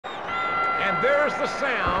And there's the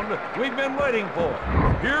sound we've been waiting for.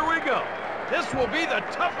 Here we go. This will be the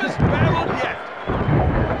toughest battle yet.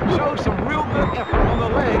 Show some real good effort on the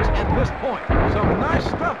legs at this point. Some nice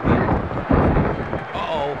stuff there.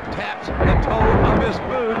 Uh-oh, taps the toe of his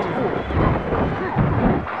boot.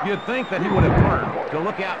 You'd think that he would have learned to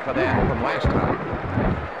look out for that from last time.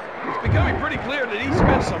 It's becoming pretty clear that he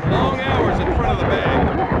spent some long hours in front of the bag.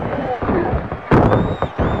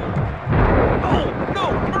 Oh,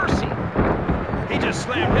 no mercy. He just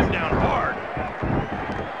slammed him down hard.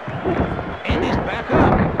 And he's back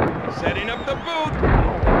up. Setting up the boot.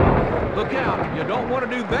 Look out. You don't want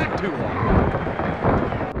to do that too long.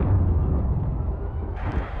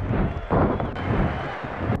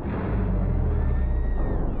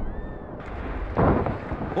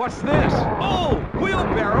 What's this? Oh,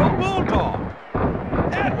 wheelbarrow bulldog.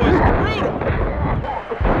 That was brutal.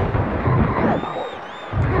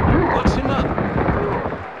 Locks him up.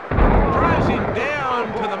 Drives him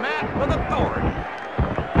down to the mat with authority.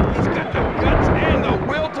 He's got the guts and the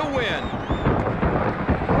will to win.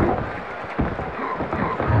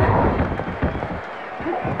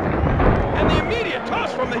 And the immediate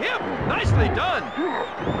toss from the hip. Nicely done.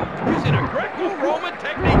 Using a Greco-Roman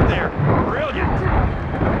technique there. Brilliant.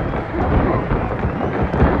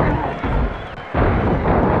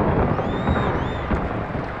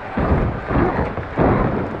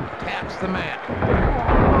 Taps the mat.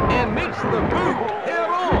 And meets the boot head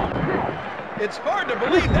on. It's hard to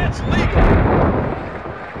believe that's legal.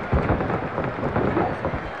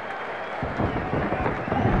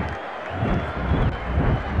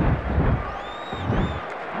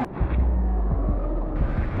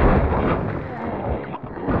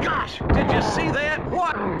 Gosh, did you see that?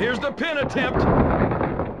 What? Here's the pin attempt.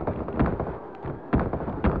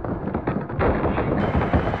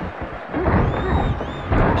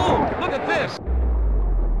 Oh, look at this.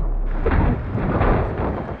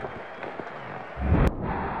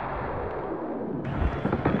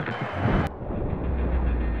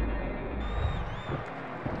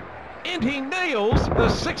 And he nails the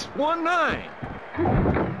 619.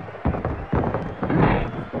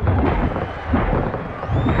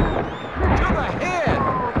 To the head.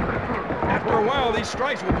 After a while, these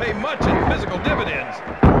strikes will pay much in physical dividends.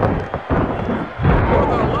 For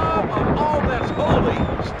the love of all that's holy,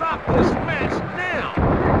 stop this match now.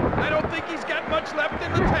 I don't think he's got much left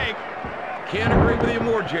in the tank. Can't agree with you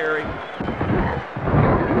more, Jerry.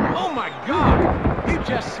 Oh my God, he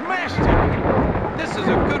just smashed him. This is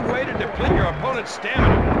a good way to deplete your opponent's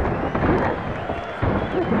stamina.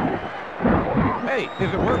 Hey,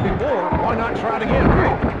 if it worked before, why not try it again,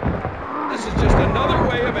 right? This is just another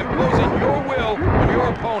way of imposing your will on your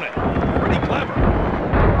opponent. Pretty clever.